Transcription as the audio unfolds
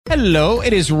Hello,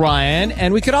 it is Ryan,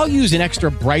 and we could all use an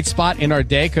extra bright spot in our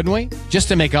day, couldn't we? Just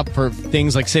to make up for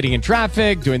things like sitting in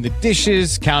traffic, doing the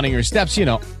dishes, counting your steps,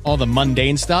 all the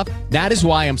mundane stuff. That is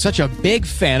why I'm such a big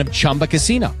fan of Chumba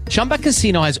Casino. Chumba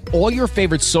Casino has all your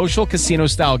favorite social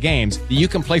casino-style games that you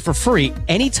can play for free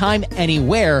anytime,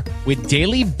 anywhere with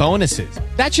daily bonuses.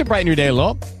 That should brighten your day a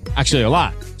little. Actually, a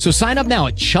lot. So sign up now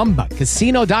at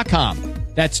ChumbaCasino.com.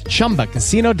 That's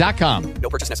ChumbaCasino.com. No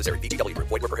purchase necessary. VGW Group.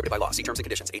 Void where prohibited by law. See terms and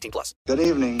conditions. 18+. Good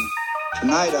evening.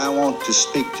 Tonight I want to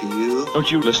speak to you.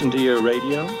 Don't you listen to your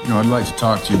radio? No, I'd like to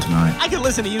talk to you tonight. I can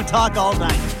listen to you talk all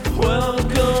night.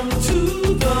 Welcome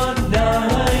to the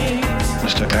night.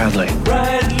 Mr. Bradley.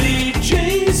 Bradley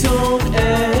J's on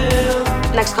air.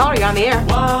 Next caller, you're on the air.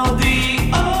 While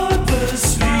the others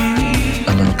sleep.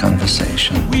 A little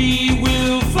conversation. We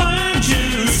will find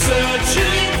you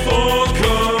searching for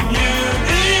communication.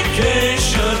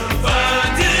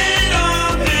 Find it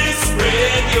on this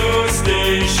radio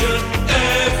station.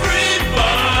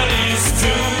 Everybody's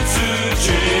tuned to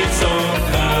J Talk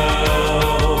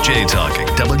now. J Talking,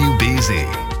 WBZ.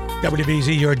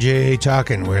 WBZ, your J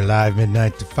Talking. We're live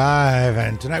midnight to 5,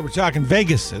 and tonight we're talking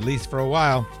Vegas, at least for a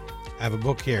while. I have a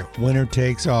book here, Winner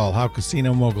Takes All, How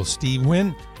Casino Mogul Steve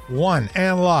Wynn won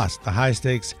and lost the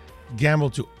high-stakes gamble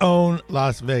to own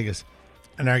Las Vegas.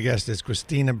 And our guest is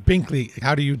Christina Binkley.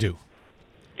 How do you do?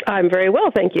 I'm very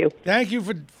well, thank you. Thank you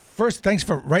thanks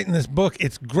for writing this book.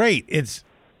 It's great. It's,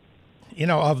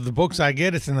 of the books I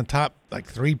get, it's in the top,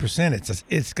 3%.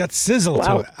 It's got sizzle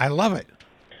to it. I love it.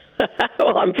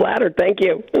 Well, I'm flattered. Thank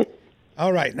you.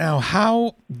 All right. Now,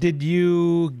 how did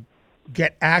you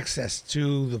get access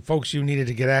to the folks you needed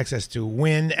to get access to,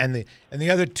 Wynn and the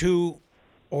other two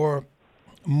or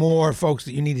more folks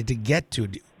that you needed to get to?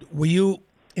 Were you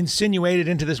insinuated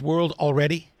into this world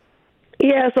already?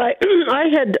 Yes, I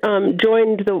had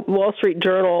joined the Wall Street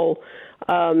Journal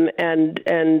and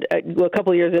a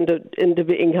couple of years into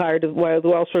being hired by the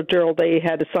Wall Street Journal. They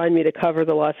had assigned me to cover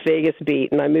the Las Vegas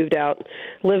beat, and I moved out,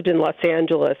 lived in Los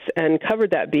Angeles, and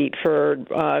covered that beat for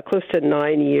close to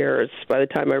 9 years by the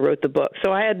time I wrote the book.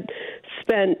 So I had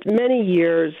spent many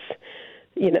years,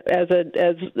 as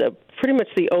pretty much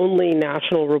the only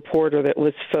national reporter that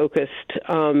was focused,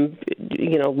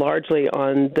 largely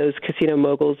on those casino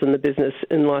moguls in the business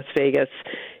in Las Vegas.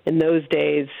 In those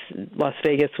days, Las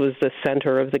Vegas was the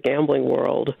center of the gambling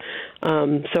world.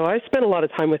 So I spent a lot of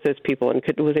time with those people and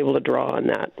was able to draw on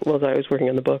that while I was working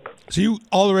on the book. So you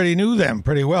already knew them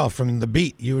pretty well from the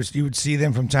beat. You would see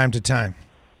them from time to time.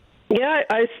 Yeah,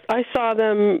 I saw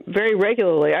them very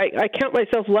regularly. I count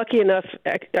myself lucky enough.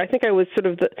 I think I was sort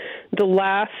of the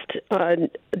last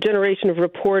generation of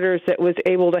reporters that was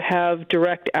able to have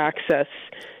direct access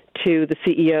to the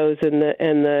CEOs and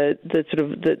the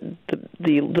sort of the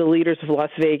leaders of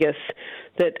Las Vegas.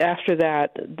 That after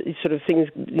that, sort of things,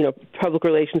 public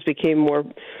relations became more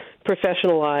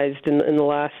professionalized in the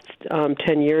last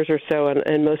 10 years or so,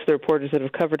 and most of the reporters that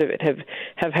have covered it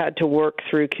have had to work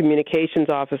through communications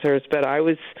officers. But I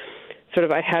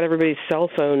had everybody's cell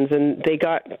phones, and they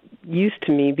got used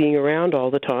to me being around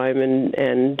all the time,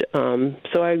 and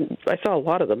so I saw a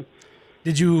lot of them.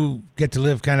 Did you get to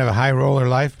live kind of a high roller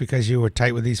life because you were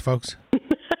tight with these folks?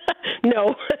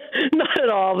 No, not at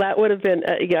all. That would have been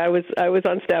I was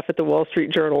on staff at the Wall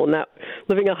Street Journal, and that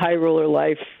living a high roller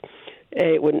life,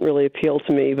 A, it wouldn't really appeal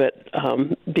to me, but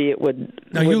B, it would.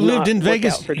 Now you lived in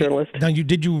Vegas for journalists. Now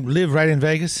did you live right in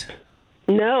Vegas?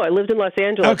 No, I lived in Los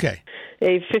Angeles. Okay.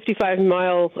 A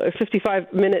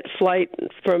 55-minute flight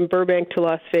from Burbank to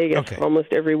Las Vegas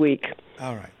almost every week.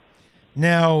 All right.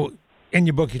 Now, in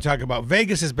your book, you talk about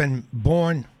Vegas has been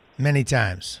born many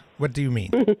times. What do you mean?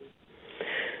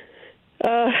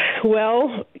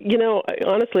 Well,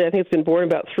 honestly, I think it's been born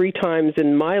about 3 times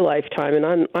in my lifetime, and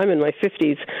I'm in my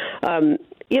 50s.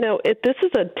 This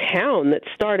is a town that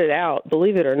started out,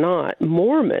 believe it or not,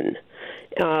 Mormon.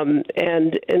 And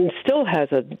still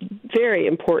has a very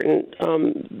important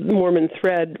Mormon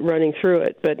thread running through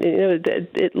it. But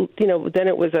then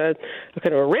it was a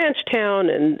kind of a ranch town,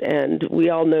 and we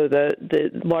all know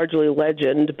the largely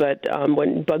legend. But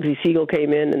when Bugsy Siegel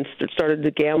came in and started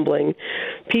the gambling,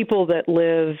 people that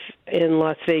live in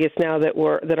Las Vegas now that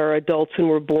are adults and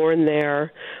were born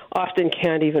there often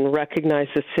can't even recognize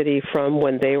the city from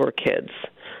when they were kids.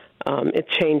 It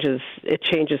changes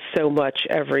so much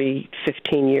every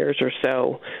 15 years or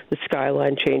so. The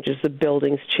skyline changes, the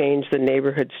buildings change, the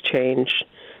neighborhoods change,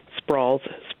 sprawls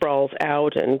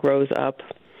out and grows up.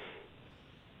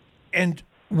 And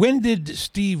when did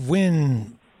Steve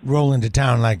Wynn roll into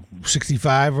town? Like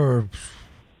 65 or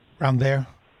around there?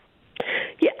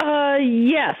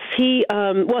 Yes, he.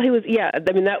 Well, he was. Yeah,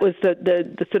 I mean that was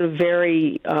the sort of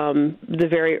the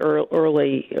very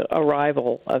early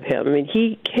arrival of him. I mean,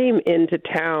 he came into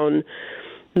town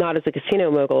not as a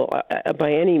casino mogul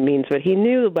by any means, but he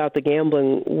knew about the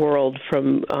gambling world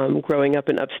from growing up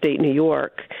in upstate New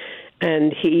York,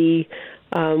 and he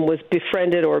was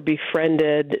befriended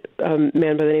a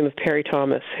man by the name of Perry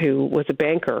Thomas, who was a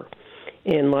banker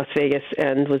in Las Vegas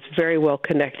and was very well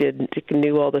connected,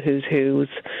 knew all the who's who's.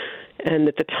 And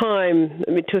at the time,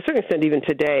 I mean, to a certain extent, even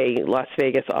today, Las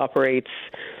Vegas operates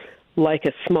like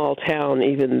a small town,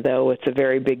 even though it's a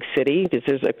very big city, because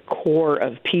there's a core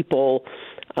of people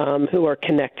who are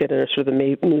connected and are sort of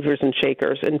the movers and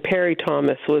shakers. And Perry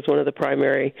Thomas was one of the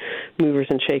primary movers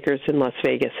and shakers in Las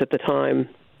Vegas at the time.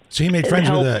 So he made friends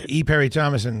with E. Perry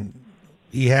Thomas, and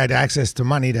he had access to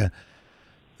money to...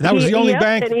 That was the only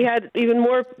bank? And he had even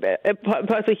more,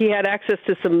 possibly he had access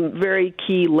to some very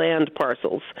key land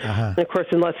parcels. And of course,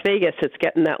 in Las Vegas, it's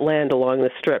getting that land along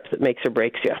the strip that makes or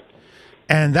breaks you.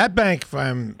 And that bank, if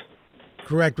I'm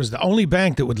correct, was the only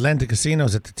bank that would lend to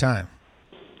casinos at the time.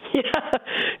 Yeah.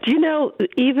 Do you know,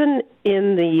 even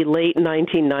in the late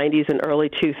 1990s and early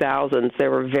 2000s, there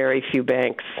were very few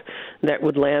banks that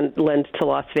would lend to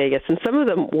Las Vegas. And some of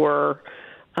them were...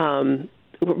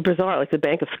 bizarre, like the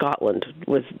Bank of Scotland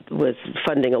was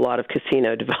funding a lot of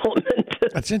casino development.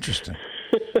 That's interesting.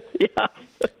 Yeah.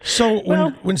 So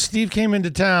when Steve came into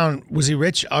town, was he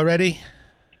rich already?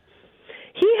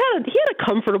 He had a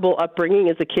comfortable upbringing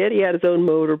as a kid. He had his own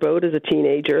motorboat as a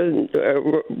teenager and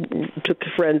took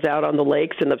friends out on the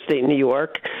lakes in upstate New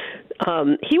York.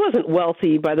 He wasn't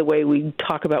wealthy by the way we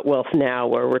talk about wealth now,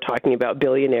 where we're talking about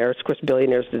billionaires. Of course,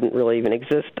 billionaires didn't really even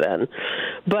exist then.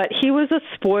 But he was a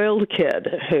spoiled kid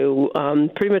who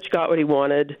pretty much got what he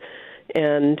wanted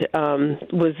and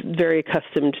was very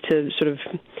accustomed to sort of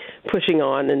pushing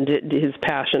on and his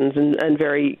passions and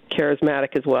very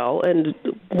charismatic as well. And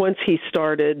once he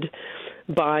started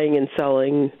buying and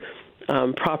selling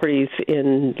properties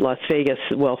in Las Vegas,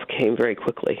 wealth came very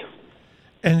quickly.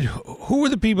 And who were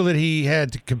the people that he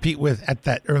had to compete with at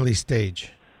that early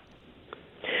stage?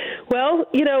 Well,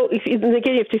 you know,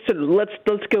 again, you have to sort of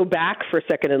let's go back for a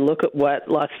second and look at what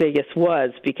Las Vegas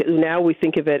was, because now we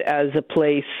think of it as a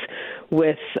place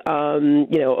with,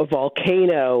 a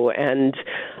volcano and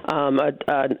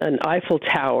an Eiffel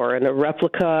Tower and a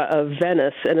replica of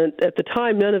Venice. And at the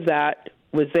time, none of that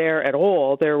was there at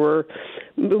all. There were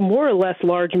more or less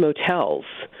large motels.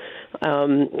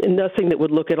 Nothing that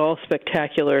would look at all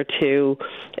spectacular to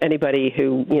anybody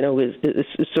who, is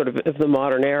sort of the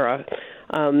modern era.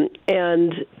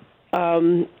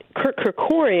 Kurt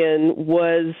Kerkorian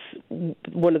was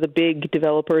one of the big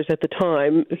developers at the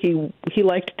time. He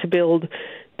liked to build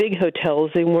big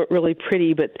hotels. They weren't really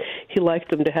pretty, but he liked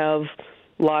them to have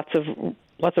lots of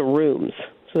rooms,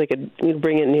 so they could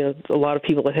bring in a lot of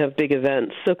people that have big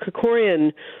events. So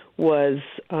Kerkorian was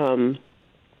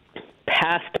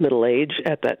past middle age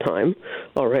at that time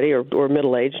already, or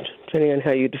middle aged, depending on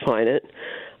how you define it.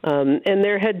 And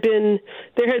there had been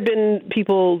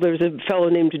people. There was a fellow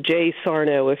named Jay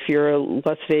Sarno. If you're a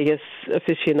Las Vegas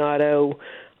aficionado,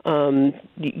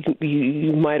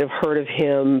 you might have heard of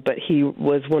him, but he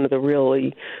was one of the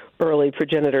really early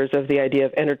progenitors of the idea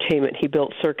of entertainment. He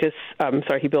built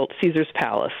he built Caesar's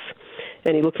Palace,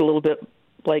 and he looked a little bit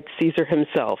like Caesar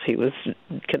himself. He was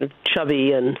kind of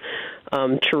chubby and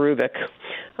cherubic,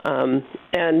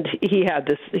 and he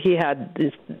had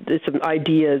some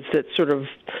ideas that sort of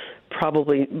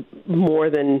probably more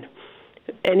than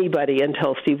anybody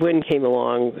until Steve Wynn came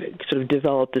along sort of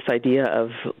developed this idea of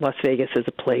Las Vegas as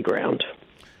a playground.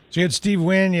 So you had Steve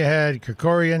Wynn, you had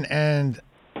Kerkorian, and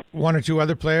one or two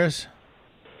other players?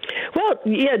 Well,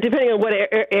 yeah, depending on what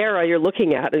era you're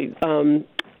looking at.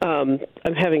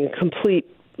 I'm having a complete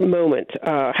moment.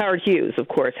 Howard Hughes, of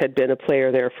course, had been a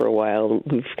player there for a while.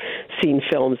 We've seen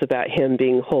films about him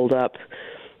being holed up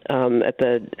in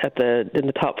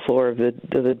the top floor of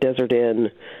the Desert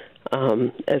Inn,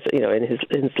 as in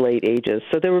his late ages.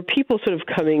 So there were people sort of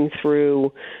coming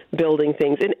through, building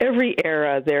things. In every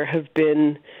era, there have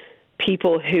been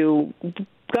people who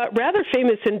got rather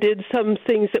famous and did some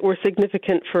things that were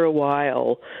significant for a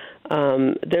while.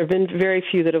 There have been very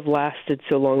few that have lasted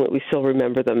so long that we still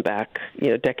remember them back,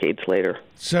 decades later.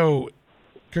 So,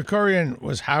 Kerkorian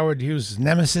was Howard Hughes'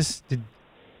 nemesis?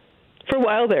 For a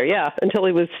while there, yeah, until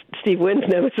he was Steve Wynn's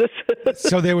nemesis.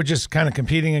 So they were just kind of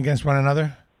competing against one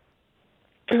another?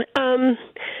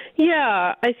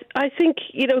 Yeah, I think,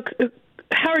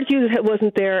 Howard Hughes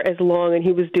wasn't there as long, and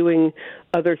he was doing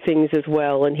other things as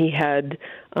well, and he had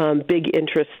big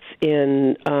interests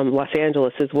in Los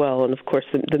Angeles as well, and of course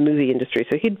the movie industry.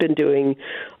 So he'd been doing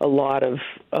a lot of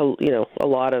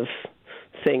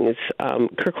things.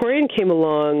 Kerkorian came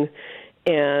along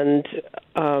and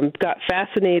got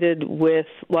fascinated with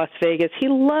Las Vegas. He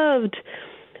liked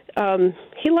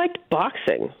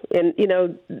boxing, and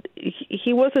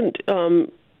he wasn't one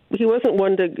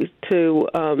to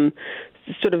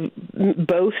sort of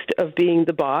boast of being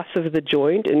the boss of the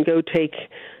joint and go take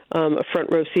a front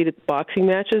row seat at boxing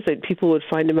matches. That people would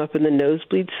find him up in the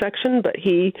nosebleed section, but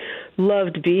he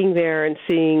loved being there and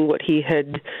seeing what he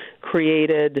had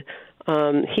created.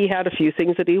 He had a few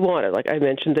things that he wanted. Like I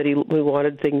mentioned, that he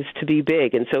wanted things to be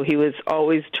big, and so he was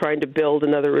always trying to build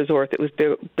another resort that was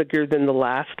bigger than the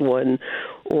last one,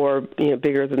 or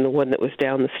bigger than the one that was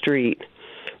down the street.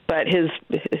 But his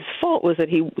fault was that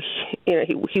he was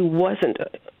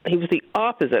the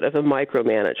opposite of a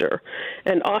micromanager,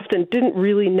 and often didn't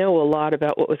really know a lot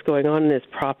about what was going on in his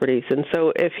properties. And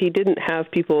so if he didn't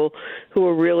have people who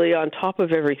were really on top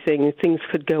of everything, things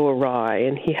could go awry.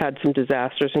 And he had some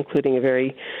disasters, including a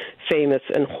very famous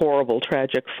and horrible,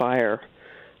 tragic fire.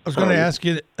 I was going to ask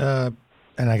you, and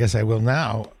I guess I will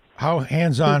now, how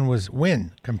hands-on was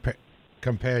Wynn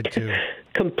compared to...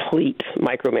 Complete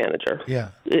micromanager. Yeah.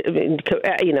 And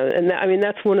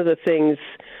that's one of the things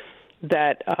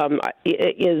that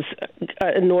is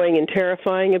annoying and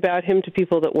terrifying about him to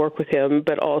people that work with him,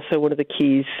 but also one of the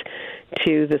keys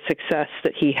to the success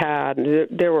that he had.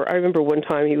 I remember one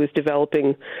time he was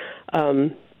developing. He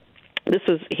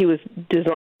was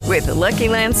designing. With the Lucky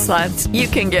Land Slots, you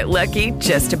can get lucky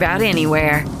just about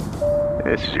anywhere.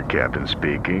 This is your captain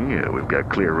speaking. We've got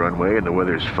clear runway and the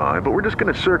weather's fine, but we're just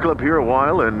going to circle up here a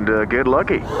while and get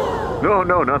lucky. No,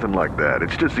 nothing like that.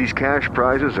 It's just these cash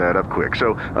prizes add up quick.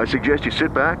 So I suggest you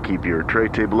sit back, keep your tray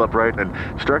table upright, and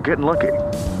start getting lucky.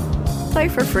 Play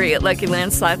for free at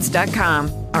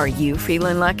LuckyLandSlots.com. Are you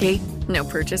feeling lucky? No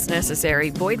purchase necessary.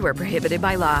 Void where prohibited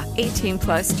by law.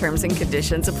 18+ terms and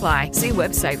conditions apply. See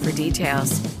website for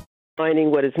details.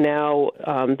 Finding what is now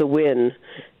the Wynn,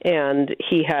 and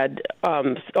he had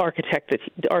architects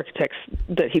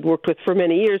that he'd worked with for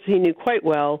many years. He knew quite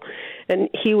well, and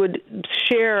he would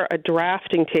share a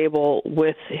drafting table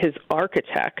with his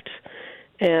architect,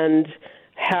 and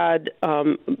had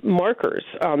markers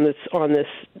on this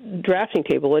drafting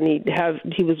table, and I'm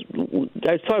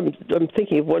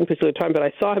thinking of one particular time, but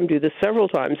I saw him do this several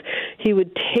times. He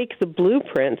would take the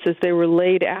blueprints as they were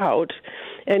laid out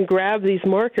and grab these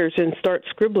markers and start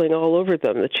scribbling all over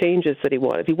them the changes that he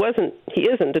wanted. He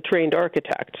isn't a trained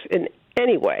architect in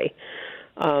any way,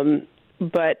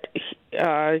 but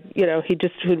he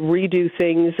just would redo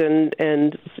things,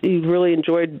 and he really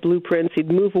enjoyed blueprints.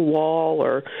 He'd move a wall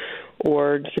or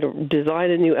design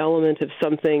a new element of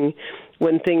something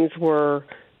when things were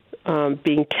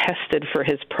being tested for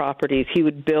his properties. He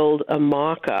would build a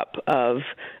mock-up of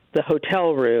the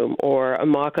hotel room or a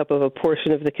mock-up of a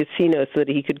portion of the casino so that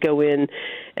he could go in,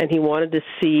 and he wanted to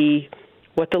see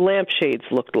what the lampshades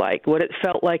looked like, what it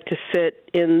felt like to sit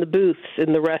in the booths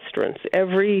in the restaurants.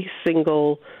 Every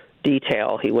single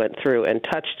detail he went through and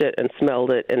touched it and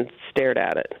smelled it and stared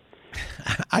at it.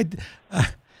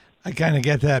 I kind of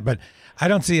get that, but I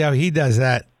don't see how he does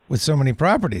that with so many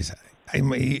properties.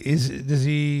 Is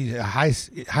he a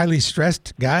highly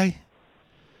stressed guy?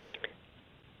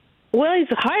 Well, he's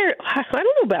I don't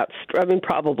know about,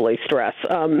 probably stress.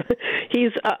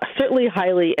 He's certainly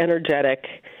highly energetic.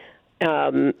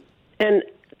 And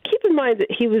keep in mind that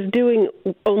he was doing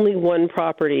only one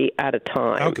property at a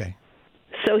time. Okay.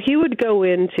 So he would go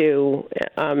into,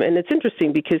 and it's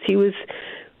interesting because he was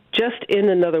just in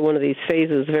another one of these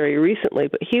phases very recently,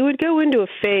 but he would go into a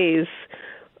phase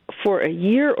for a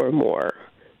year or more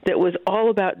that was all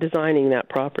about designing that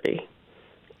property.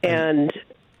 And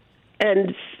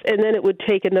then it would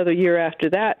take another year after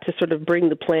that to sort of bring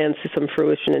the plans to some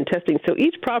fruition and testing. So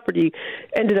each property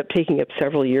ended up taking up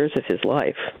several years of his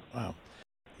life. Wow.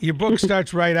 Your book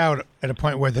starts right out at a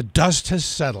point where the dust has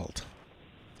settled.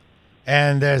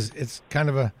 And it's kind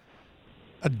of a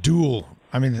duel.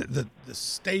 I mean, the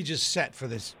stage is set for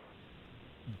this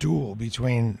duel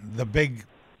between the big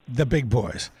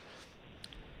boys.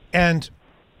 And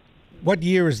what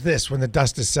year is this when the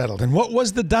dust is settled? And what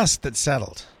was the dust that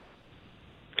settled?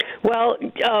 Well,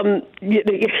 in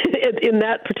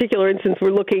that particular instance,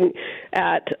 we're looking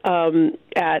at a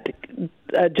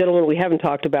gentleman we haven't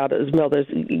talked about as well. There's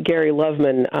Gary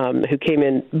Loveman, who came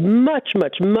in much,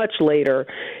 much, much later,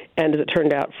 and as it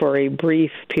turned out, for a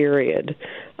brief period.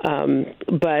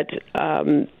 But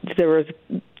there was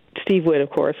Steve Wynn, of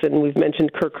course, and we've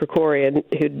mentioned Kirk Kerkorian,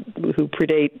 who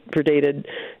predated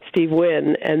Steve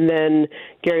Wynn, and then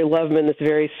Gary Loveman, this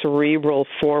very cerebral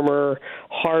former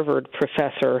Harvard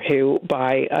professor who,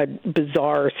 by a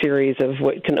bizarre series of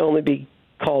what can only be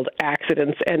called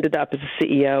accidents, ended up as the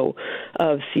CEO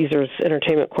of Caesars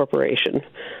Entertainment Corporation.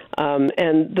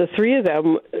 And the three of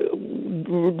them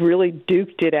really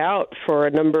duked it out for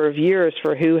a number of years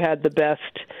for who had the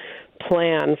best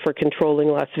plan for controlling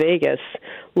Las Vegas.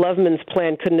 Loveman's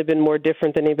plan couldn't have been more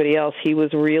different than anybody else. He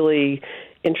was really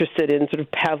interested in sort of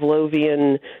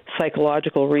Pavlovian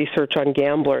psychological research on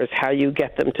gamblers, how you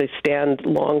get them to stand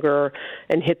longer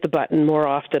and hit the button more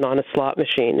often on a slot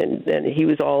machine. And he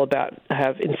was all about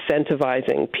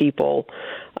incentivizing people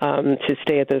to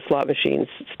stay at those slot machines.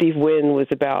 Steve Wynn was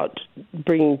about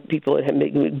bringing people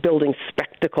in, building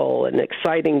spectacle and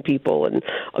exciting people and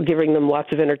giving them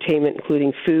lots of entertainment,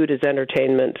 including food as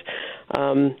entertainment.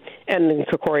 And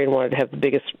Kerkorian wanted to have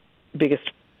the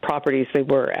biggest properties they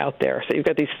were out there. So you've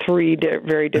got these three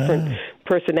very different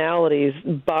personalities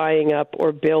buying up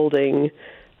or building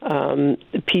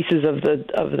pieces of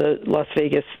the Las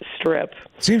Vegas Strip.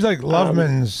 Seems like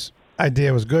Loveman's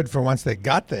idea was good for once they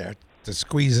got there to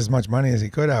squeeze as much money as he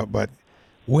could out, but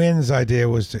Wynn's idea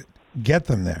was to get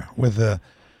them there with the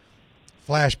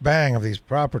flash bang of these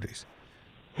properties.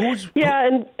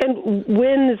 And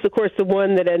Wynn is, of course, the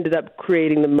one that ended up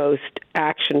creating the most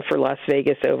action for Las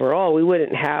Vegas overall. We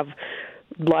wouldn't have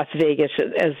Las Vegas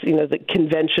as the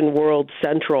convention world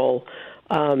central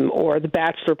or the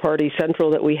bachelor party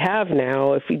central that we have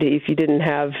now if you didn't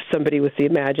have somebody with the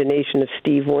imagination of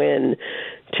Steve Wynn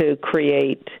to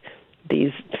create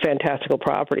these fantastical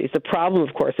properties. The problem,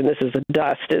 of course, and this is the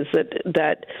dust, is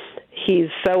that he's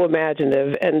so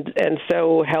imaginative and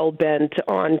so hell-bent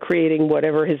on creating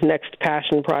whatever his next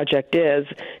passion project is,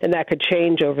 and that could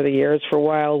change over the years. For a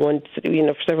while,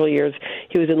 for several years,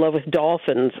 he was in love with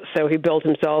dolphins, so he built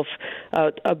himself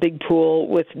a big pool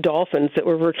with dolphins that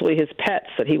were virtually his pets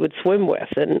that he would swim with.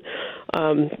 And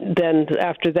then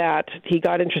after that, he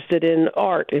got interested in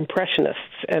art,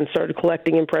 Impressionists, and started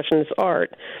collecting Impressionist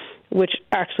art, which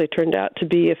actually turned out to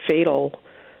be a fatal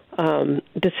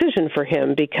decision for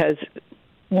him, because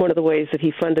one of the ways that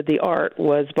he funded the art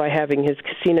was by having his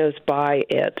casinos buy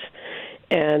it.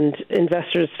 And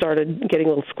investors started getting a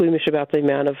little squeamish about the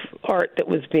amount of art that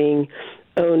was being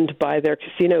owned by their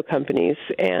casino companies,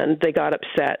 and they got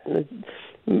upset.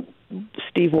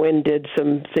 Steve Wynn did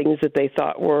some things that they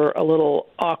thought were a little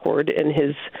awkward in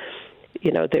his,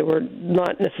 they were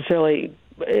not necessarily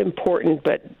important,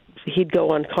 but he'd go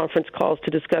on conference calls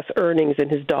to discuss earnings, and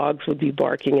his dogs would be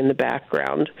barking in the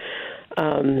background.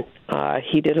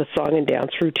 He did a song and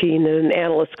dance routine at an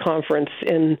analyst conference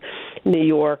in New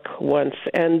York once,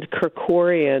 and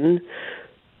Kerkorian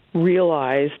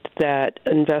realized that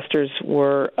investors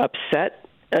were upset,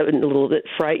 a little bit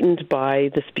frightened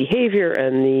by this behavior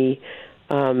and the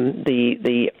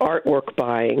artwork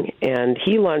buying, and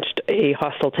he launched a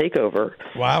hostile takeover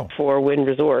for Wynn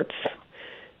Resorts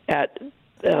at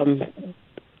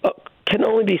can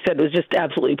only be said it was just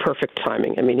absolutely perfect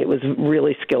timing. I mean, it was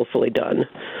really skillfully done,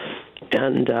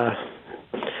 and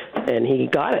he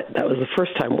got it. That was the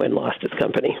first time Wynn lost his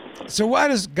company. So why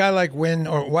does a guy like Wynn,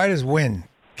 or why does Wynn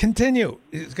continue?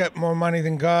 He's got more money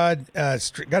than God. It's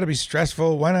got to be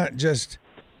stressful. Why not just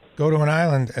go to an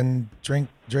island and drink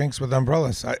drinks with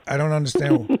umbrellas? I don't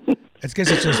understand. I guess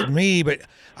it's just me, but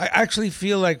I actually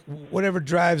feel like whatever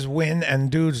drives Wynn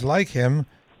and dudes like him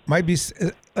might be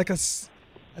like a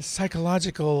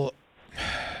psychological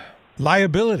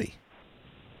liability.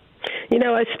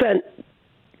 I spent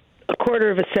a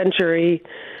quarter of a century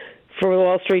for the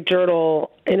Wall Street Journal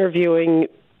interviewing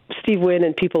Steve Wynn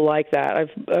and people like that.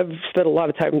 I've spent a lot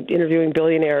of time interviewing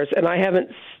billionaires, and I haven't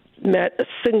met a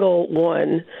single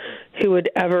one who would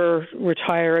ever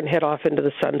retire and head off into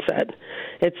the sunset.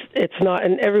 It's not,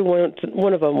 and every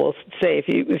one of them will say,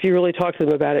 if you really talk to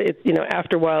them about it,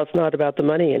 after a while it's not about the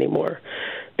money anymore.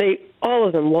 All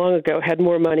of them long ago had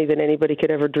more money than anybody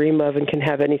could ever dream of and can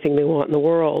have anything they want in the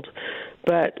world.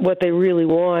 But what they really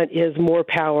want is more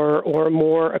power or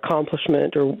more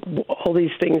accomplishment or all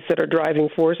these things that are driving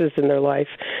forces in their life.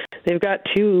 They've got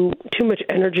too much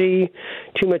energy,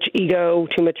 too much ego,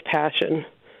 too much passion.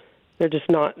 How just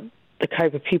not the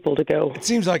type of people to go. It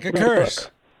seems like a curse.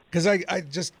 Because I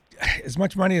just, as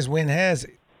much money as Wynn has,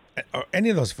 or any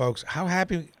of those folks, how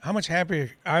much happier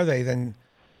are they than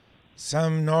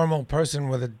some normal person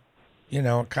with a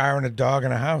car and a dog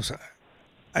and a house?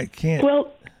 I can't.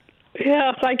 Well,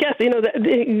 yeah, I guess,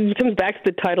 it comes back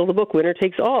to the title of the book, Winner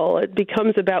Takes All. It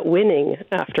becomes about winning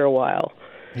after a while.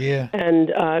 Yeah.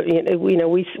 And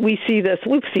we see this.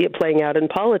 We see it playing out in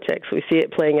politics. We see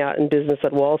it playing out in business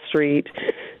at Wall Street.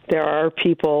 There are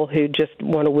people who just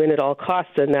want to win at all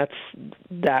costs, and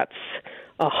that's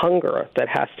a hunger that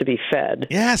has to be fed.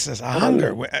 Yes, it's a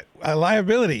hunger, a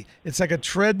liability. It's like a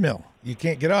treadmill. You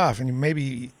can't get off,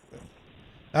 and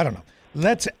I don't know.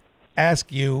 Let's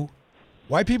ask you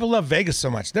why people love Vegas so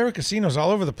much. There are casinos all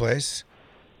over the place,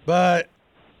 and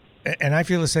I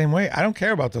feel the same way. I don't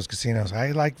care about those casinos.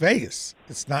 I like Vegas.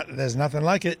 There's nothing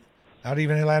like it, not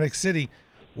even Atlantic City.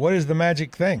 What is the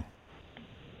magic thing?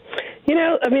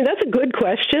 That's a good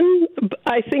question.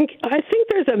 I think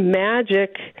there's a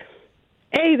magic.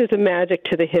 There's a magic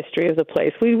to the history of the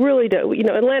place. We really do.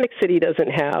 Atlantic City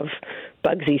doesn't have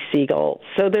Bugsy Siegel,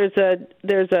 so there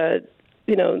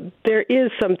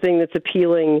is something that's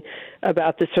appealing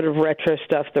about this sort of retro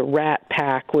stuff. The Rat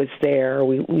Pack was there.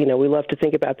 We love to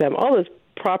think about them. All those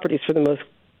properties, for the most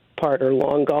part, are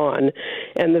long gone,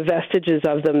 and the vestiges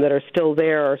of them that are still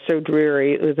there are so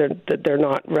dreary that they're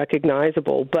not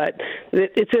recognizable. But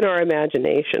it's in our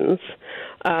imaginations.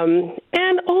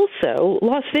 And also,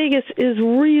 Las Vegas is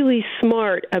really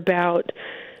smart about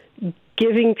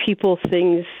giving people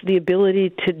things, the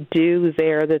ability to do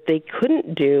there that they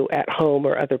couldn't do at home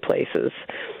or other places.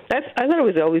 I thought it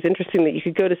was always interesting that you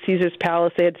could go to Caesar's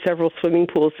Palace. They had several swimming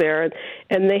pools there,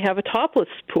 and they have a topless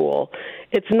pool.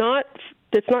 It's not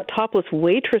topless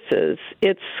waitresses.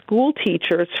 It's school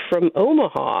teachers from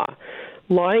Omaha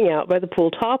lying out by the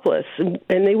pool topless, and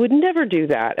they would never do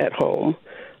that at home.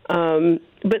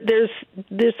 But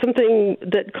there's something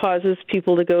that causes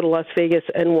people to go to Las Vegas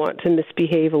and want to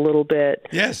misbehave a little bit.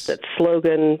 Yes. That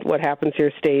slogan, "What happens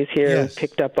here stays here," yes.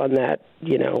 Picked up on that,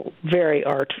 very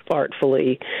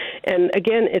artfully. And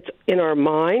again, it's in our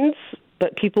minds,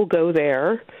 but people go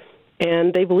there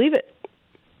and they believe it.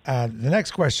 The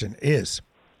next question is,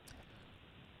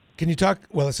 can you talk,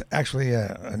 well, it's actually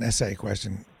an essay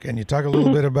question. Can you talk a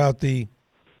little bit about the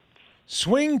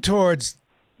swing towards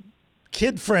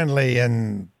kid-friendly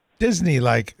and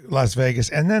Disney-like Las Vegas,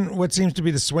 and then what seems to be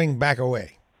the swing back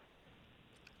away?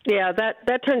 Yeah,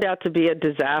 that turned out to be a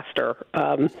disaster.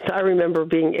 I remember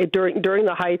being during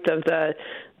the height of the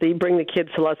Bring the Kids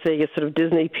to Las Vegas sort of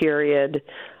Disney period.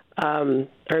 I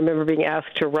remember being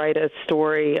asked to write a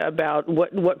story about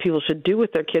what people should do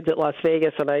with their kids at Las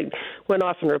Vegas, and I went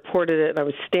off and reported it, and I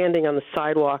was standing on the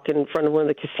sidewalk in front of one of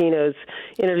the casinos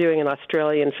interviewing an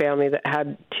Australian family that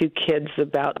had two kids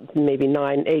about maybe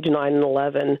age 9 and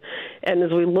 11. And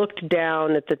as we looked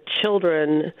down at the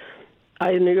children,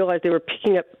 I realized they were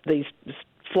picking up these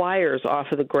flyers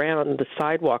off of the ground, the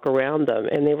sidewalk around them,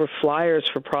 and they were flyers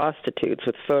for prostitutes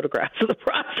with photographs of the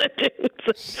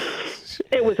prostitutes.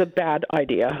 It was a bad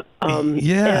idea.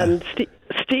 And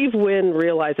Steve Wynn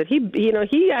realized that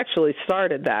he actually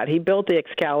started that. He built the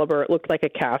Excalibur. It looked like a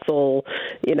castle.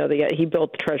 He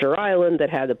built Treasure Island that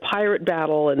had the pirate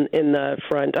battle in the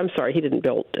front. I'm sorry, he didn't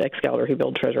build Excalibur. He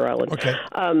built Treasure Island. Okay.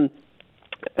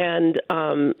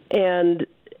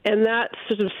 And that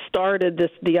sort of started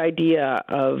the idea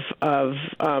of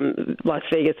Las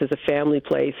Vegas as a family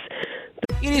place.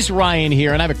 It is Ryan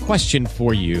here, and I have a question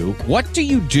for you. What do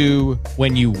you do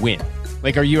when you win?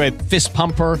 Like, are you a fist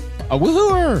pumper, a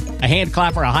woo-hooer, a hand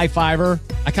clapper, a high-fiver?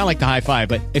 I kind of like the high-five,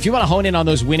 but if you want to hone in on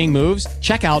those winning moves,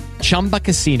 check out Chumba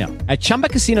Casino. At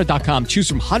ChumbaCasino.com, choose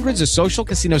from hundreds of social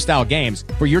casino-style games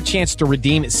for your chance to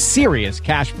redeem serious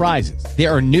cash prizes.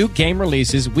 There are new game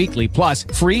releases weekly, plus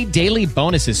free daily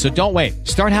bonuses, so don't wait.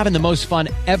 Start having the most fun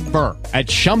ever at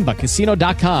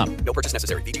ChumbaCasino.com. No purchase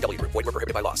necessary. VGW Group. Void where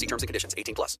prohibited by law. See terms and conditions.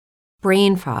 18+.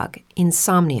 Brain fog,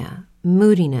 insomnia,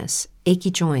 moodiness, achy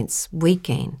joints, weight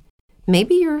gain.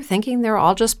 Maybe you're thinking they're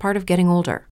all just part of getting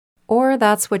older. Or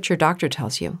that's what your doctor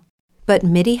tells you. But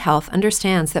MIDI Health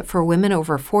understands that for women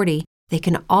over 40, they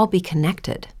can all be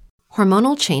connected.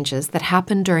 Hormonal changes that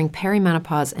happen during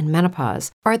perimenopause and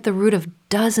menopause are at the root of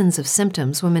dozens of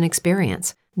symptoms women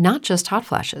experience, not just hot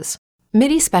flashes.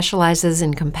 MIDI specializes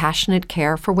in compassionate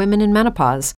care for women in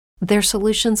menopause. Their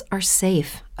solutions are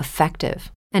safe,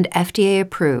 effective, and FDA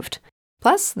approved.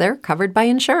 Plus, they're covered by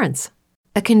insurance.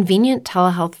 A convenient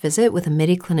telehealth visit with a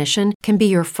MIDI clinician can be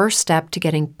your first step to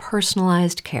getting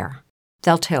personalized care.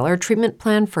 They'll tailor a treatment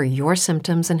plan for your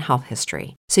symptoms and health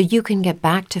history, so you can get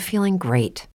back to feeling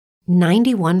great.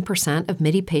 91% of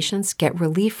MIDI patients get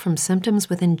relief from symptoms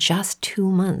within just 2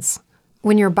 months.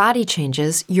 When your body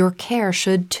changes, your care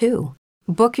should too.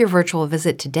 Book your virtual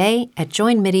visit today at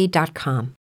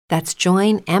joinmidi.com. That's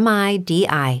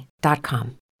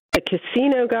joinmidi.com. The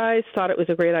casino guys thought it was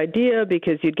a great idea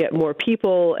because you'd get more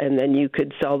people, and then you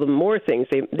could sell them more things.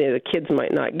 The kids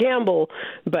might not gamble,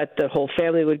 but the whole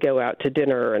family would go out to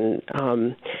dinner, and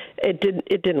it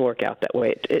didn't work out that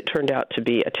way. It turned out to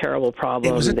be a terrible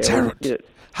problem. It was a terrible.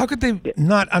 How could they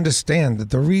not understand that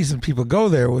the reason people go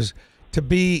there was to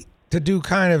do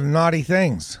kind of naughty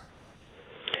things?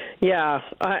 Yeah,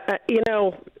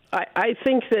 I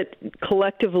think that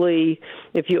collectively,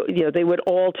 if they would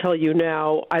all tell you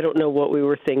now, I don't know what we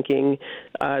were thinking.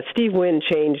 Steve Wynn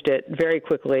changed it very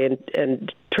quickly,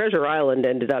 and Treasure Island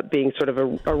ended up being sort of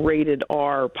a rated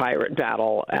R pirate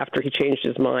battle after he changed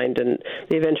his mind, and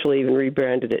they eventually even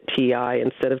rebranded it TI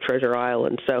instead of Treasure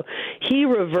Island. So he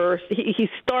he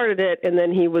started it, and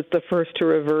then he was the first to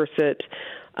reverse it.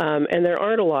 And there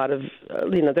aren't a lot of,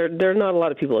 there are not a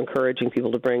lot of people encouraging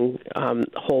people to bring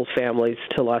whole families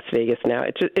to Las Vegas now.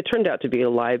 It turned out to be a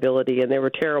liability, and there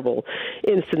were terrible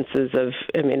instances of,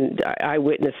 I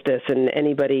witnessed this, and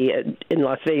anybody in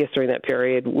Las Vegas during that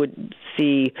period would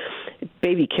see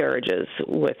baby carriages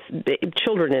with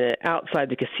children in it outside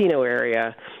the casino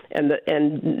area, and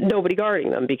nobody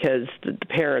guarding them because the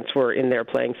parents were in there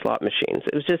playing slot machines.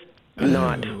 It was just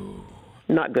not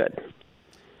good.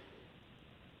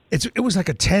 It was like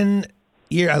a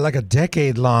 10-year, like a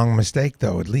decade-long mistake,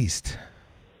 though, at least.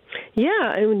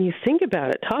 Yeah, and when you think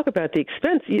about it, talk about the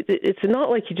expense. It's not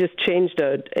like you just changed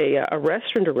a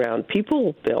restaurant around.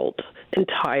 People built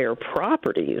entire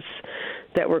properties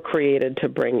that were created to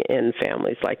bring in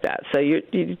families like that. So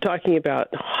you're talking about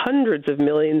hundreds of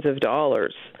millions of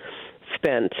dollars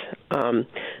spent.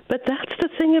 But that's the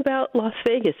thing about Las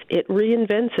Vegas. It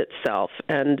reinvents itself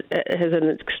and it has an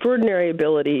extraordinary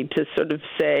ability to sort of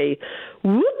say,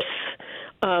 whoops,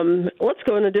 let's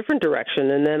go in a different direction.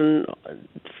 And then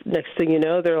next thing you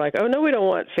know, they're like, oh, no, we don't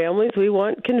want families. We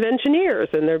want conventioneers.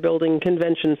 And they're building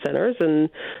convention centers. And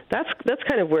that's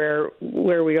kind of where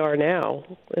we are now.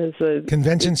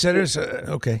 Convention centers?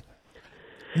 Okay.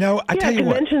 No, I tell you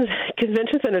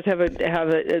convention centers have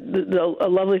a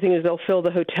lovely thing is they'll fill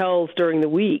the hotels during the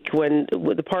week when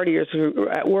the partiers are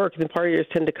at work. The partiers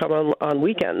tend to come on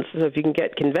weekends. So if you can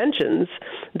get conventions,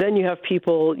 then you have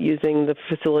people using the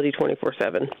facility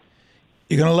 24/7.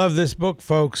 You're going to love this book,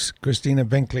 folks. Christina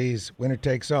Binkley's Winner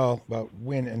Takes All about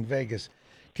Wynn and Vegas.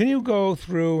 Can you go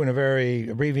through in a very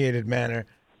abbreviated manner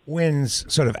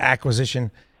Wynn's sort of acquisition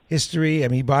history? I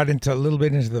mean, he bought a little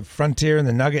bit into the Frontier and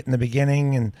the Nugget in the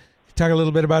beginning, and talk a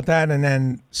little bit about that, and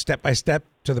then step by step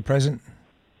to the present.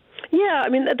 Yeah, I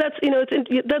mean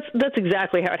that's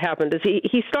exactly how it happened. Is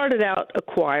he started out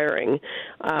acquiring,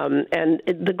 and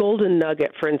the Golden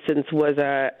Nugget, for instance, was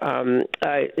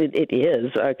it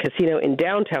is a casino in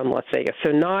downtown Las Vegas,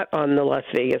 so not on the Las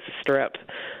Vegas Strip.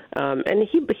 And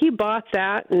he bought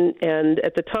that, and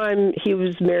at the time he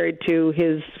was married to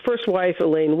his first wife,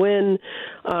 Elaine Wynn,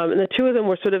 and the two of them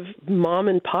were sort of mom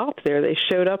and pop there. They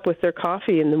showed up with their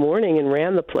coffee in the morning and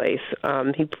ran the place.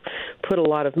 He put a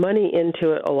lot of money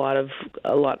into it, a lot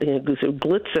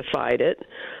glitzified it.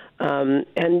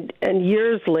 And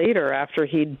years later, after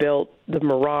he'd built the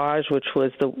Mirage, which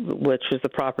was the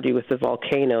property with the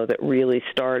volcano that really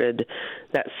started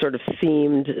that sort of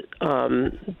themed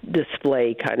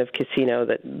display kind of casino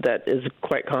that is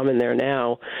quite common there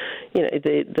now.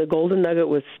 The Golden Nugget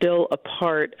was still a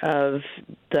part of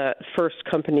the first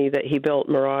company that he built,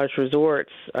 Mirage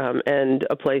Resorts, and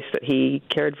a place that he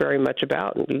cared very much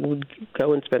about. And he would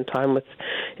go and spend time with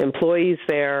employees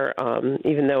there,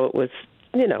 even though it was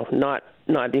not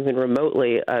even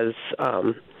remotely as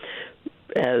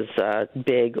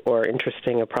big or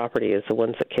interesting a property as the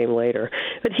ones that came later.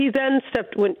 But he then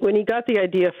when he got the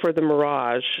idea for the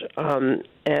Mirage,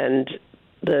 and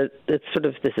it's sort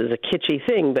of, this is a kitschy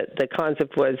thing, but the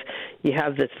concept was you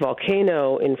have this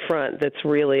volcano in front that's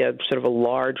really a sort of a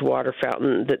large water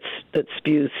fountain that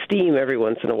spews steam every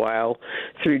once in a while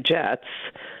through jets.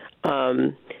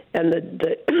 And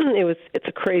it's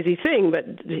a crazy thing, but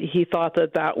he thought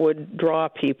that would draw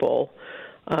people.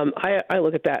 I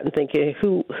look at that and think,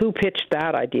 who pitched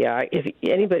that idea? If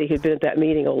anybody who'd been at that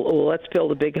meeting, let's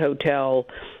build a big hotel,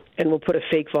 and we'll put a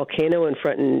fake volcano in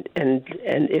front, and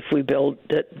if we build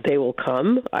it, they will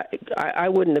come. I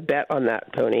wouldn't have bet on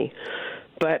that, Tony,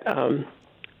 but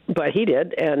he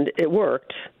did, and it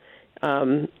worked.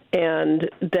 And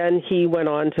then he went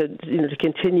on to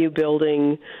continue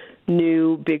building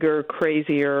new, bigger,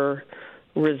 crazier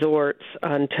resorts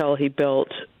until he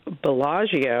built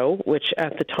Bellagio, which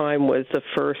at the time was the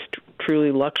first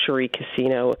truly luxury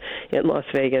casino in Las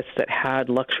Vegas that had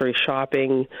luxury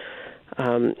shopping.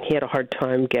 He had a hard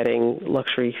time getting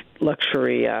luxury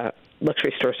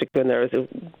stores to go in there,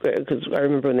 because I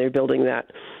remember when they were building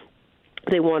that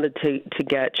they wanted to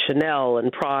get Chanel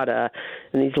and Prada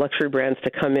and these luxury brands to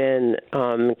come in,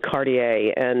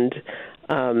 Cartier, and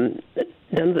none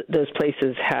of those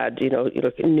places had,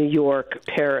 New York,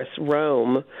 Paris,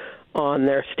 Rome on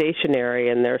their stationery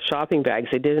and their shopping bags.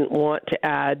 They didn't want to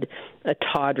add a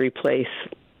Todd replace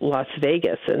Las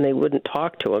Vegas, and they wouldn't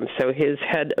talk to him. So his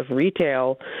head of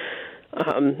retail,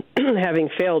 having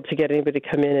failed to get anybody to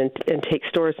come in and take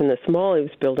stores in this mall he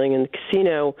was building in the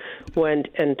casino, went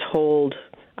and told,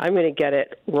 I'm going to get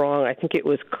it wrong, I think it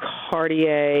was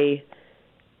Cartier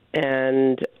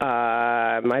and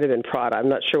might have been Prada. I'm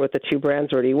not sure what the two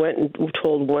brands were. He went and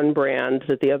told one brand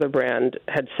that the other brand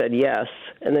had said yes,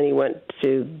 and then he went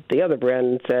to the other brand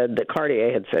and said that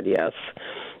Cartier had said yes,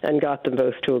 and got them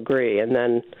both to agree. And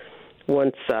then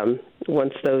once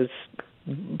those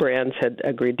brands had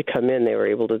agreed to come in, they were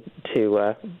able to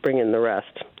bring in the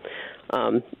rest.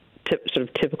 Sort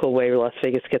of typical way Las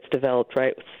Vegas gets developed,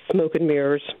 right? Smoke and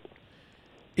mirrors.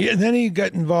 Yeah, and then he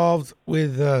got involved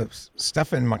with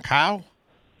stuff in Macau.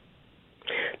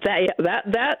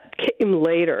 That came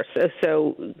later.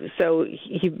 So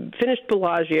he finished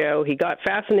Bellagio. He got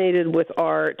fascinated with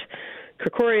art.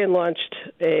 Krikorian launched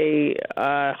a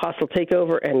hostile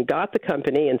takeover and got the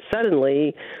company, and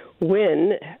suddenly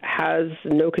Wynn has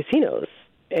no casinos.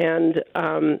 And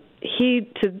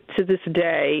he, to this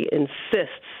day,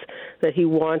 insists that he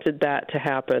wanted that to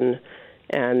happen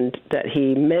and that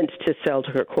he meant to sell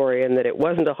to Krikorian, that it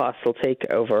wasn't a hostile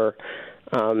takeover.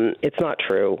 It's not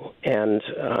true. And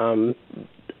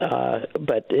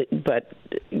but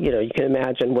you can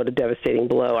imagine what a devastating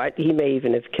blow. He may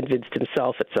even have convinced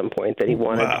himself at some point that he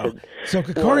wanted to. So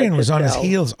Krikorian was on his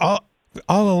heels all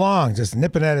along, just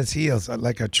nipping at his heels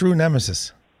like a true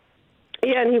nemesis.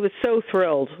 Yeah, and he was so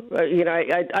thrilled.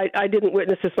 I didn't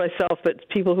witness this myself, but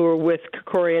people who were with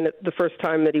Krikorian at the first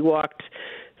time that he walked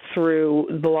through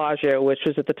Bellagio, which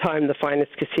was at the time the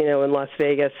finest casino in Las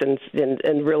Vegas, and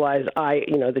realized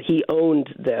that he owned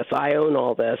this. I own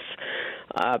all this.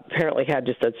 Apparently had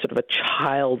just a sort of a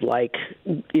childlike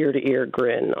ear-to-ear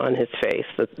grin on his face.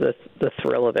 The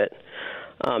thrill of it.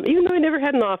 Even though he never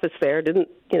had an office there, didn't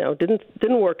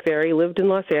work there. He lived in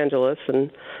Los Angeles,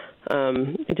 and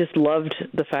he just loved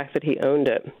the fact that he owned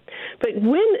it. But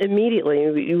Wynn immediately,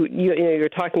 you're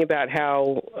talking about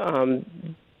how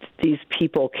these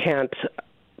people can't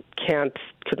kind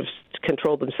of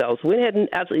control themselves. Wynn had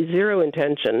absolutely zero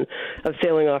intention of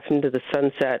sailing off into the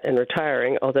sunset and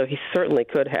retiring, although he certainly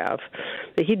could have.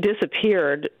 He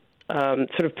disappeared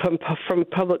sort of from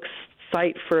public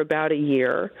sight for about a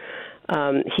year.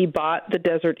 He bought the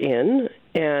Desert Inn,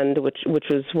 which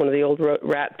was one of the old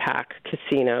Rat Pack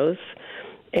casinos,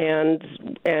 and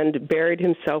buried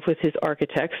himself with his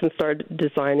architects and started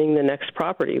designing the next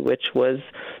property, which was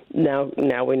now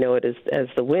we know it as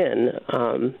the Wynn,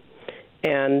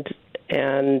 and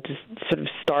sort of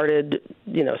started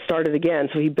again.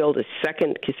 So he built a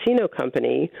second casino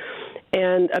company,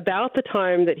 and about the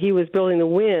time that he was building the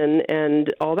Wynn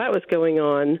and all that was going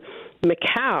on,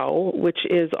 Macau, which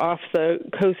is off the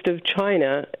coast of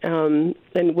China and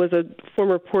was a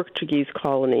former Portuguese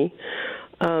colony,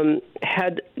 Macau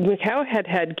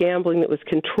had gambling that was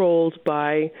controlled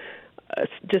by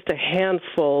just a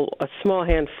small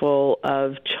handful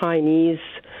of Chinese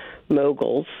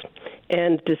moguls.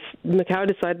 And Macau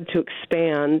decided to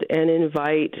expand and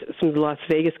invite some of the Las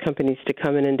Vegas companies to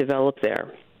come in and develop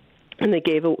there. And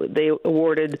they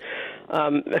awarded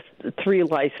 3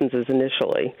 licenses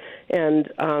initially, and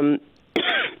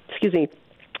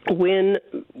Wynn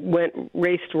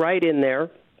raced right in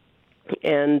there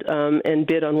and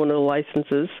bid on one of the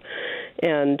licenses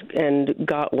and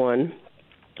got one.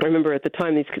 I remember at the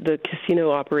time the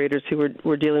casino operators who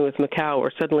were dealing with Macau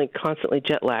were suddenly constantly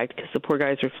jet lagged because the poor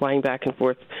guys were flying back and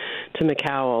forth to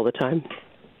Macau all the time.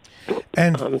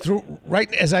 And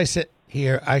right as I sit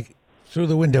here, through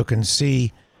the window can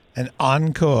see an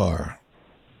Encore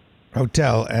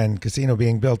hotel and casino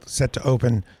being built, set to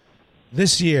open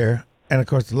this year. And, of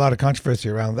course, a lot of controversy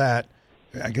around that.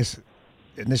 I guess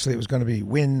initially it was going to be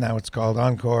Wynn, now it's called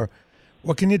Encore.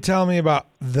 What can you tell me about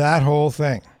that whole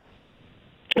thing?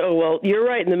 Oh, well, you're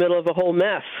right in the middle of a whole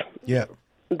mess. Yeah.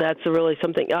 That's really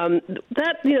something.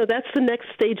 That's the next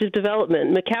stage of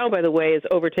development. Macau, by the way, has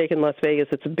overtaken Las Vegas.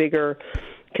 It's a bigger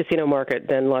casino market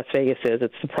than Las Vegas is.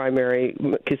 It's the primary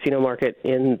casino market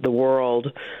in the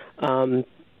world, and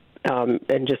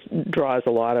just draws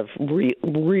a lot of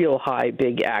real high,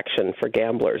 big action for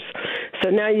gamblers. So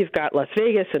now you've got Las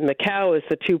Vegas and Macau as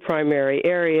the 2 primary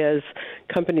areas.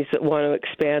 Companies that want to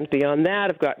expand beyond that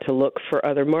have got to look for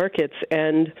other markets.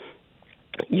 And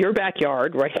your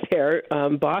backyard right there,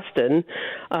 Boston,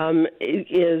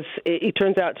 it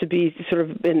turns out to be sort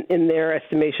of, in their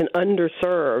estimation,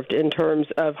 underserved in terms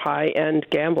of high-end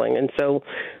gambling. And so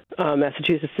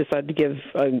Massachusetts decided to give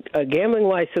a gambling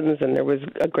license, and there was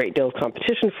a great deal of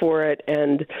competition for it.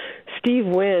 And Steve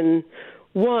Wynn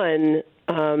won.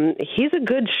 He's a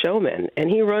good showman, and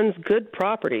he runs good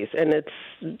properties, and it's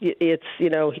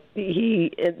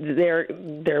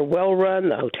they're well run.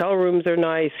 The hotel rooms are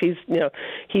nice. He's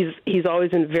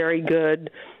always been very good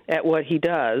at what he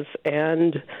does,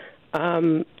 and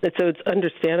so it's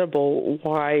understandable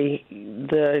why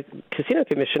the Casino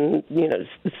Commission,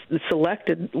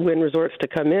 selected Wynn Resorts to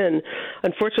come in.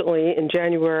 Unfortunately, in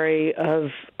January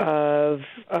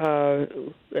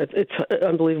it's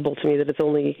unbelievable to me that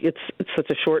it's such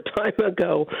a short time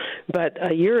ago, but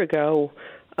a year ago,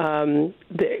 Wynn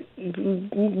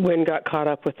got caught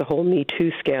up with the whole Me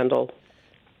Too scandal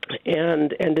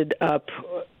and ended up.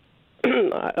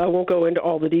 I won't go into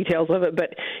all the details of it,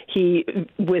 but he,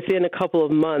 within a couple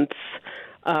of months,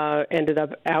 ended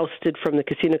up ousted from the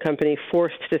casino company,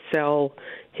 forced to sell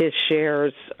his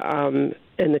shares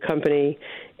in the company,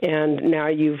 and now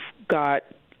you've got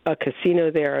a casino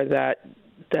there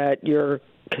that your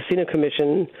casino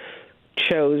commission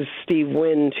chose Steve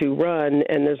Wynn to run,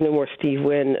 and there's no more Steve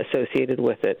Wynn associated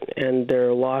with it, and there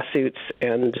are lawsuits,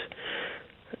 and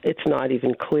it's not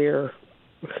even clear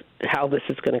how this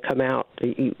is going to come out,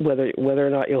 whether or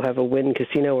not you'll have a Wynn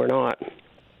casino or not.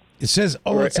 It says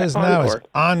now is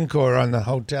Encore on the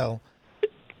hotel.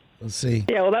 Let's see.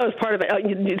 Yeah, well, that was part of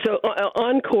it. So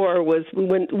Encore was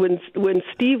when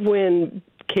Steve Wynn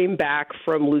came back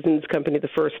from losing his company the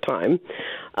first time.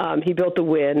 He built the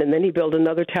Wynn, and then he built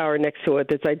another tower next to it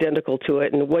that's identical to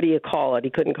it. And what do you call it?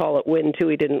 He couldn't call it Wynn 2.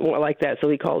 He didn't like that, so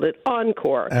he called it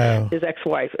Encore. Oh. His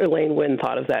ex-wife, Elaine Wynn,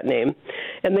 thought of that name.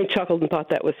 And they chuckled and thought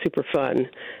that was super fun.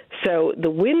 So the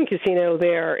Wynn Casino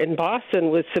there in Boston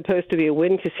was supposed to be a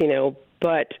Wynn Casino,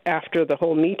 but after the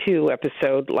whole Me Too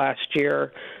episode last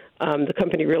year, the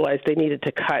company realized they needed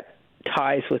to cut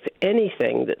ties with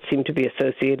anything that seemed to be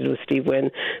associated with Steve Wynn,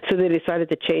 so they decided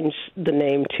to change the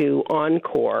name to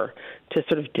Encore to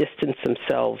sort of distance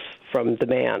themselves from the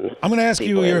man. I'm going to ask Steve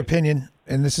you Wynn. your opinion,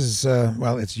 and this is,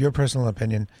 it's your personal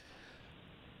opinion.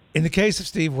 In the case of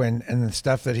Steve Wynn and the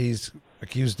stuff that he's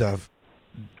accused of,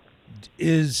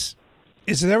 is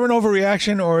there an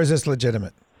overreaction, or is this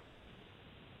legitimate?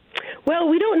 Well,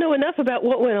 we don't know enough about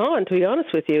what went on, to be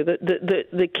honest with you.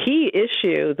 The key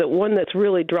issue, the one that's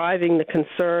really driving the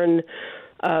concern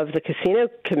of the Casino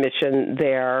Commission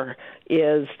there,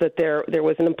 is that there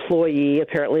was an employee,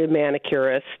 apparently a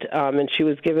manicurist, and she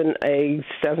was given a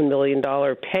 $7 million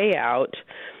payout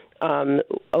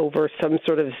over some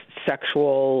sort of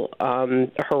sexual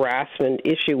harassment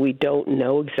issue. We don't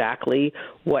know exactly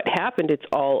what happened. It's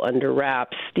all under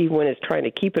wraps. Steve Wynn is trying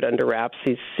to keep it under wraps.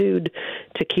 He's sued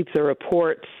to keep the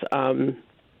reports to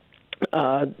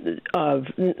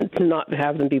not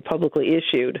have them be publicly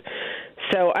issued.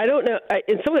 So I don't know.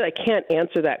 In some ways, I can't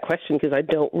answer that question because I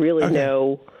don't really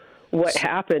know what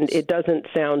happened. It doesn't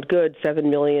sound good. $7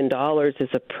 million is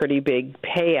a pretty big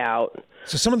payout.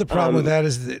 So some of the problem with that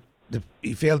is that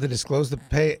he failed to disclose the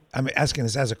pay. I'm asking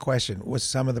this as a question. What's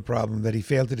some of the problem that he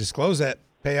failed to disclose that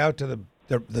payout to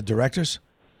the directors?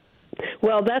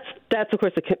 Well, that's of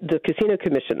course the Casino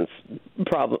Commission's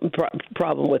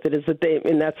problem with it is that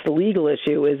and that's the legal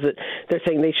issue, is that they're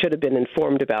saying they should have been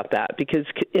informed about that, because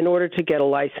in order to get a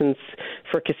license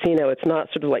for casino, it's not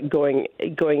sort of like going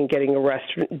and getting a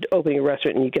restaurant, opening a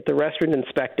restaurant, and you get the restaurant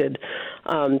inspected.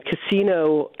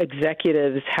 Casino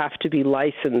executives have to be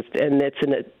licensed, and it's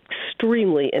an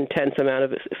extremely intense amount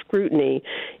of scrutiny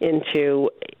into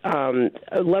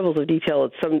levels of detail.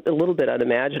 It's a little bit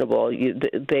unimaginable.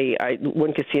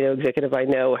 One casino executive I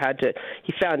know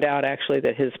he found out actually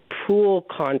that his pool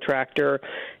contractor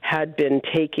had been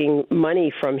taking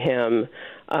money from him,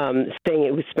 saying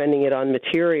it was spending it on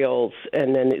materials,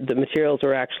 and then the materials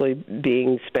were actually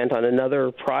being spent on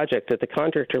another project that the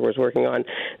contractor was working on.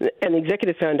 And the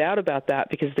executive found out about that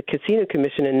because the Casino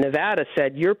Commission in Nevada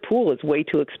said, your pool is way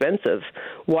too expensive.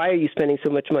 Why are you spending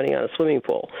so much money on a swimming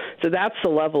pool? So that's the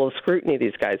level of scrutiny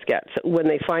these guys get. So when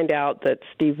they find out that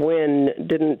Steve Wynn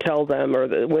didn't tell them, or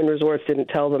the Wynn Resorts didn't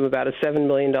tell them about a $7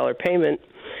 million payment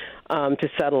to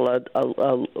settle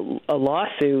a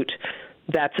lawsuit,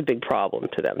 that's a big problem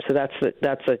to them. So that's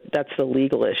the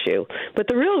legal issue. But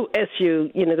the real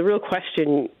issue, the real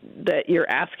question that you're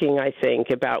asking, I think,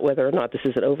 about whether or not this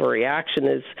is an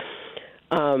overreaction is,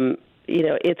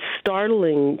 it's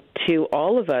startling to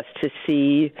all of us to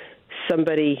see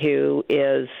somebody who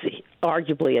is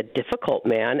arguably a difficult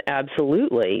man,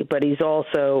 absolutely, but he's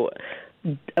also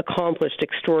accomplished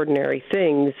extraordinary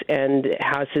things and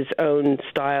has his own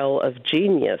style of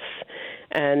genius.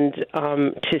 And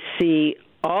to see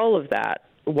all of that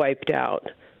wiped out,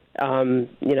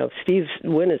 Steve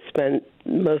Wynn has spent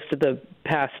most of the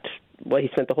past, he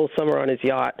spent the whole summer on his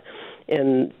yacht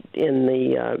in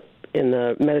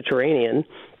the Mediterranean,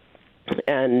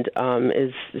 and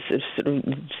is sort of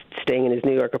staying in his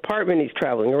New York apartment. He's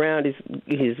traveling around.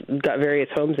 He's got various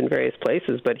homes in various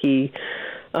places, but he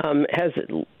has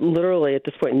literally at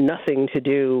this point nothing to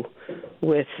do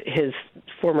with his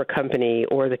former company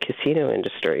or the casino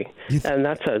industry, and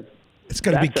it's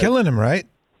going to be killing him, right?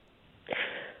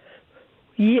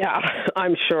 Yeah,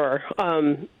 I'm sure.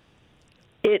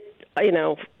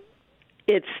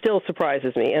 It still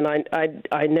surprises me, and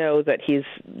I know that he's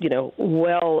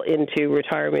well into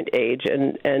retirement age,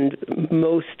 and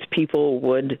most people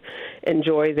would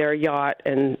enjoy their yacht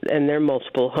and their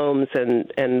multiple homes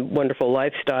and wonderful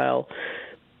lifestyle,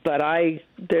 but I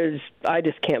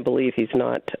just can't believe he's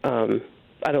not.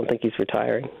 I don't think he's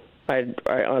retiring. I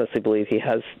honestly believe he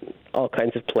has all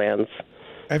kinds of plans.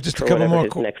 I have just a couple more.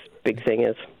 His next big thing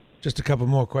is. Just a couple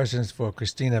more questions for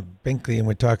Christina Binkley, and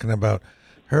we're talking about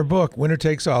her book, Winner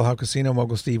Takes All, How Casino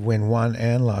Mogul Steve Wynn Won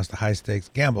and Lost a High-Stakes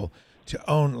Gamble to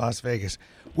Own Las Vegas.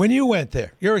 When you went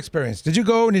there, your experience, did you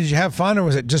go and did you have fun, or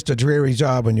was it just a dreary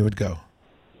job when you would go?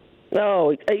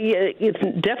 No,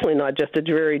 it's definitely not just a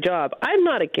dreary job. I'm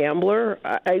not a gambler.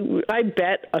 I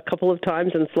bet a couple of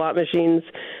times in slot machines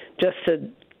just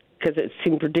because it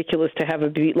seemed ridiculous to have a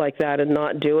beat like that and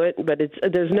not do it. But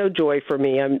there's no joy for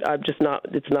me. I'm just not.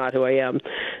 It's not who I am.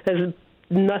 There's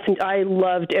nothing. I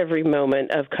loved every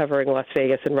moment of covering Las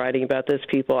Vegas and writing about those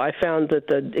people. I found that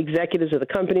the executives of the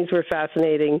companies were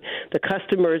fascinating. The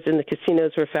customers in the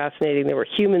casinos were fascinating. There were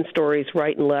human stories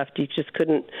right and left. You just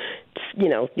couldn't,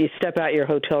 you step out your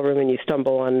hotel room and you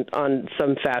stumble on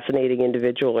some fascinating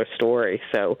individual or story.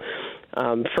 So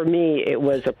for me, it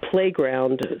was a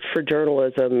playground for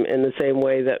journalism in the same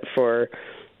way that for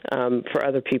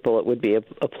other people, it would be a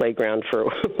playground for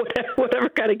whatever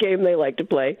kind of game they like to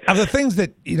play. Of the things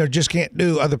that just can't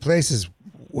do other places,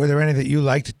 were there any that you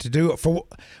liked to do?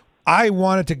 I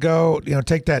wanted to go,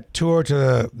 take that tour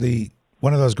to the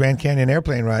one of those Grand Canyon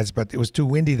airplane rides, but it was too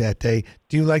windy that day.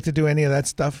 Do you like to do any of that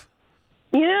stuff?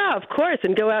 Yeah, of course,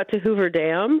 and go out to Hoover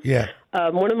Dam. Yeah.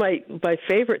 One of my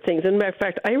favorite things, and matter of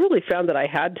fact, I really found that I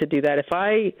had to do that.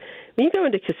 When you go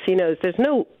into casinos, there's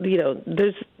no,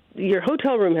 your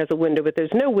hotel room has a window, but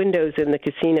there's no windows in the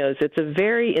casinos. It's a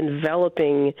very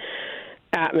enveloping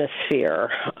atmosphere.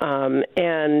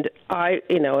 And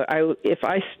if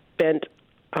I spent,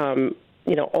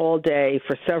 all day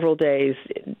for several days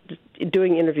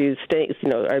doing interviews,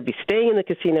 I'd be staying in the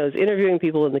casinos, interviewing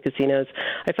people in the casinos.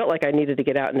 I felt like I needed to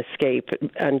get out and escape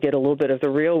and get a little bit of the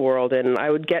real world. And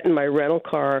I would get in my rental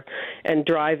car and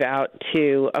drive out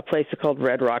to a place called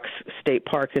Red Rocks State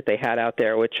Park that they had out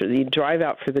there, which you drive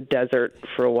out for the desert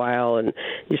for a while, and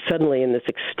you're suddenly in this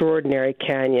extraordinary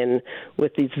canyon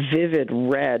with these vivid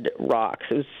red rocks.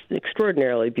 It was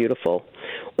extraordinarily beautiful.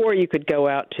 Or you could go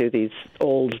out to these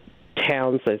old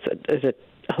towns. There's a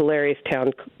hilarious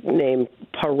town named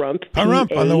Pahrump.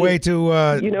 Pahrump, on the way to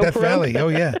Death Pahrump? Valley. Oh,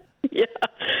 yeah. Yeah.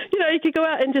 You could go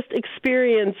out and just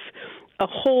experience a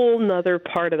whole nother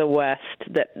part of the West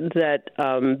that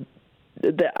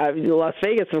Las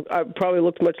Vegas probably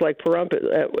looked much like Pahrump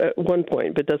at one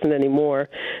point, but doesn't anymore.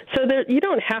 So you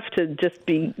don't have to just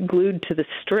be glued to the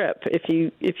Strip. If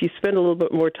you spend a little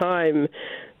bit more time,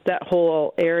 that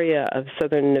whole area of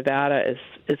southern Nevada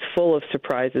is full of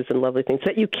surprises and lovely things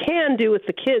that you can do with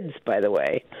the kids, by the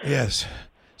way. Yes.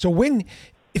 So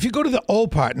if you go to the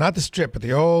old part, not the Strip, but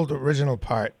the old original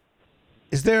part,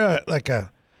 is there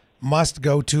a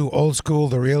must-go-to old school,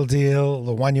 the real deal,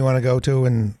 the one you want to go to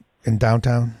in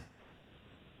downtown?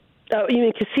 Oh, you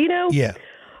mean casino? Yeah.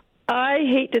 I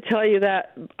hate to tell you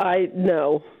that.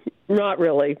 No, not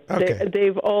really. Okay.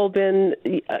 They've all been,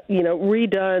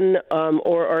 redone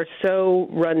or are so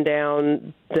run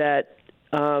down that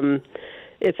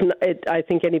it's not, I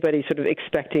think anybody sort of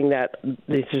expecting that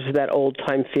old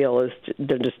time feel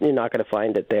you're not going to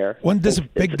find it there. One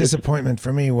big disappointment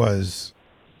for me was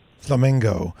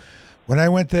Flamingo. When I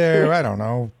went there, I don't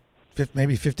know,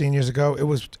 maybe 15 years ago,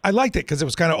 I liked it because it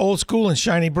was kind of old school and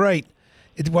shiny bright.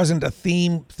 It wasn't a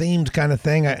themed kind of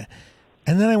thing. And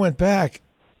then I went back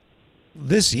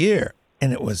this year,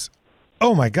 and it was,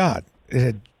 oh my God, it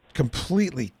had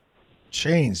completely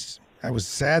changed. I was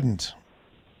saddened.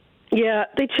 Yeah,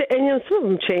 and some of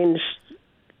them change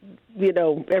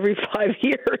every 5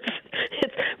 years.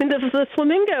 The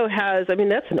Flamingo has,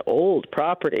 that's an old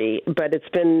property, but it's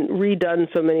been redone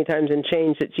so many times and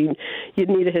changed that you'd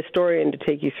need a historian to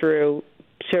take you through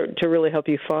to really help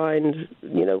you find,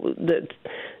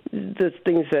 the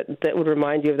things that would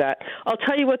remind you of that. I'll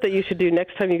tell you what that you should do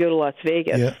next time you go to Las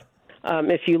Vegas. Yeah.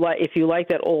 If you like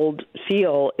that old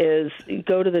feel, is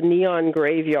go to the Neon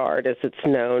Graveyard, as it's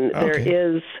known. Okay.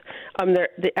 There is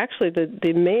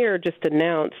the mayor just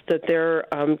announced that they're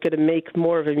going to make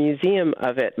more of a museum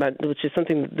of it, which is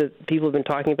something that people have been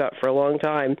talking about for a long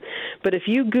time. But if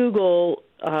you Google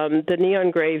the Neon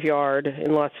Graveyard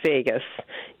in Las Vegas,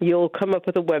 you'll come up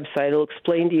with a website. It'll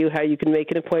explain to you how you can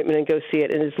make an appointment and go see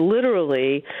it. And it's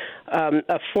literally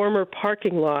a former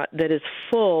parking lot that is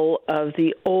full of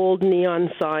the old neon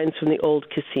signs from the old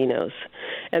casinos.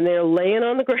 And they're laying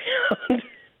on the ground.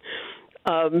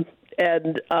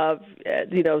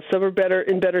 Some are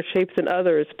in better shape than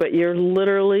others, but you're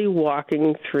literally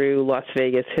walking through Las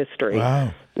Vegas history.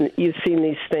 Wow. You've seen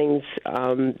these things,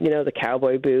 the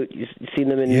cowboy boot. You've seen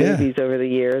them in movies over the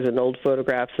years and old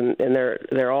photographs, and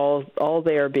they're all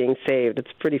there being saved.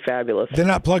 It's pretty fabulous. They're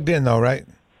not plugged in, though, right?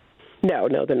 No,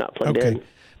 they're not plugged in.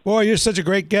 Boy, you're such a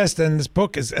great guest, and this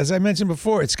book is, as I mentioned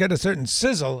before, it's got a certain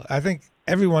sizzle. I think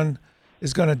everyone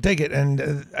is going to dig it,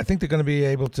 and I think they're going to be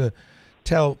able to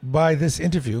tell by this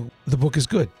interview the book is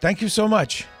good. Thank you so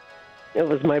much. It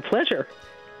was my pleasure.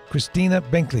 Christina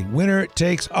Binkley, Winner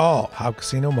Takes All, How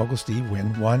Casino Mogul Steve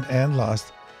won and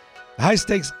lost. A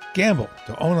high-stakes gamble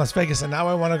to own Las Vegas, and now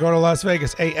I want to go to Las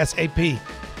Vegas ASAP.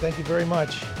 Thank you very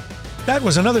much. That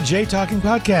was another Jay Talking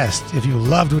podcast. If you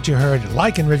loved what you heard,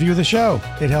 like and review the show.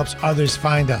 It helps others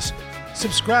find us.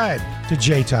 Subscribe to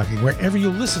Jay Talking wherever you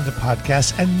listen to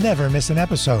podcasts and never miss an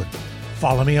episode.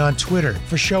 Follow me on Twitter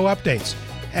for show updates.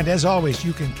 And as always,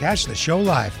 you can catch the show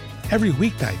live every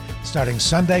weeknight starting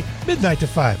Sunday, midnight to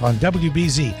 5 on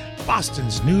WBZ,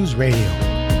 Boston's News Radio.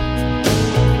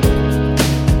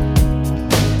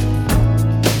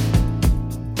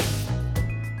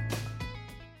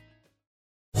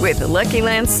 With the Lucky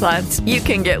Land Slots, you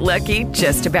can get lucky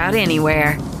just about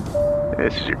anywhere.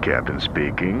 This is your captain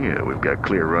speaking. We've got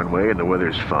clear runway and the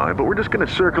weather's fine, but we're just going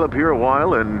to circle up here a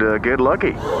while and get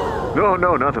lucky. No,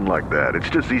 nothing like that. It's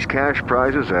just these cash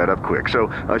prizes add up quick. So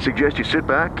I suggest you sit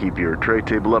back, keep your tray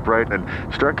table upright, and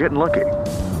start getting lucky.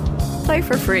 Play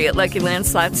for free at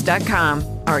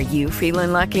LuckyLandSlots.com. Are you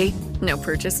feeling lucky? No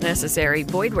purchase necessary.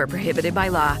 Void where prohibited by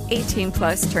law.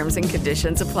 18+ terms and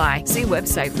conditions apply. See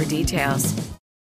website for details.